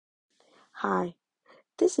Hi,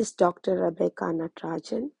 this is Dr. Rebecca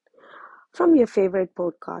Natarajan from your favorite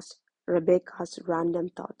podcast, Rebecca's Random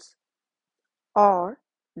Thoughts or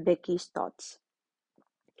Becky's Thoughts.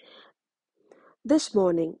 This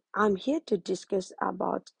morning, I'm here to discuss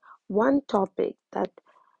about one topic that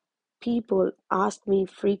people ask me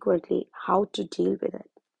frequently how to deal with it.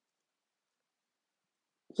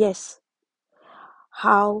 Yes,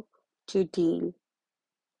 how to deal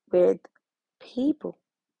with people.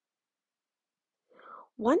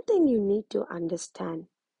 One thing you need to understand,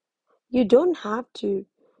 you don't have to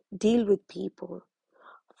deal with people.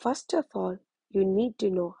 First of all, you need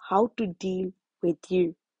to know how to deal with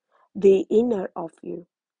you, the inner of you.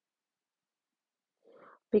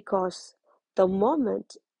 Because the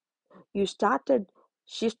moment you started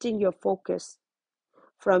shifting your focus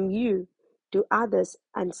from you to others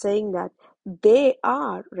and saying that they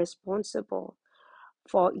are responsible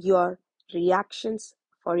for your reactions,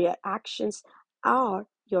 for your actions, or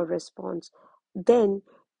your response, then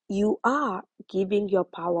you are giving your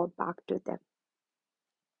power back to them.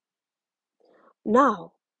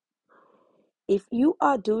 Now, if you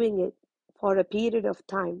are doing it for a period of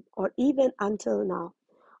time or even until now,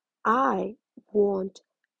 I want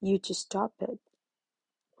you to stop it.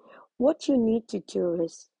 What you need to do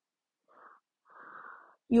is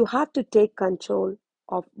you have to take control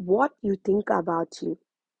of what you think about you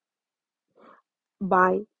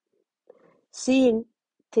by seeing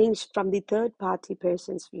things from the third party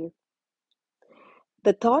person's view.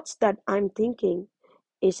 The thoughts that I'm thinking,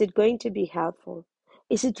 is it going to be helpful?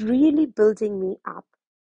 Is it really building me up?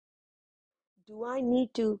 Do I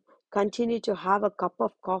need to continue to have a cup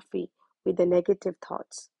of coffee with the negative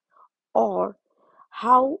thoughts? Or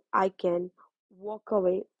how I can walk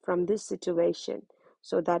away from this situation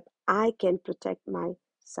so that I can protect my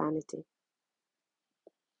sanity.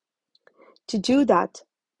 To do that,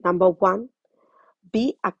 number one,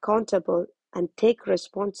 be accountable and take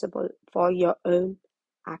responsible for your own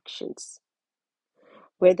actions.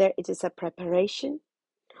 Whether it is a preparation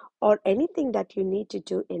or anything that you need to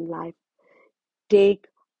do in life, take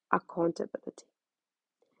accountability.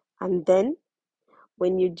 And then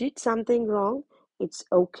when you did something wrong, it's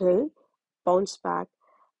okay, bounce back,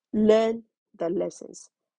 learn the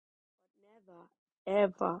lessons. Never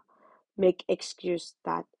ever make excuse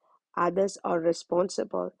that others are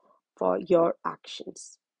responsible for your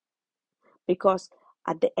actions. Because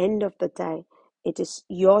at the end of the day, it is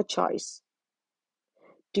your choice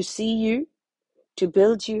to see you, to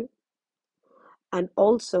build you, and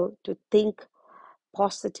also to think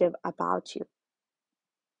positive about you.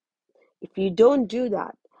 If you don't do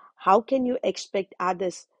that, how can you expect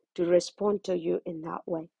others to respond to you in that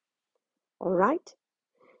way? All right?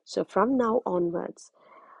 So from now onwards,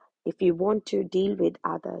 if you want to deal with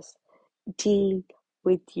others, deal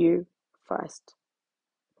with you first.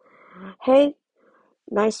 Hey,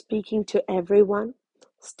 nice speaking to everyone.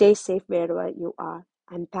 Stay safe wherever you are.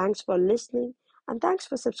 And thanks for listening and thanks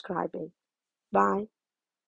for subscribing. Bye.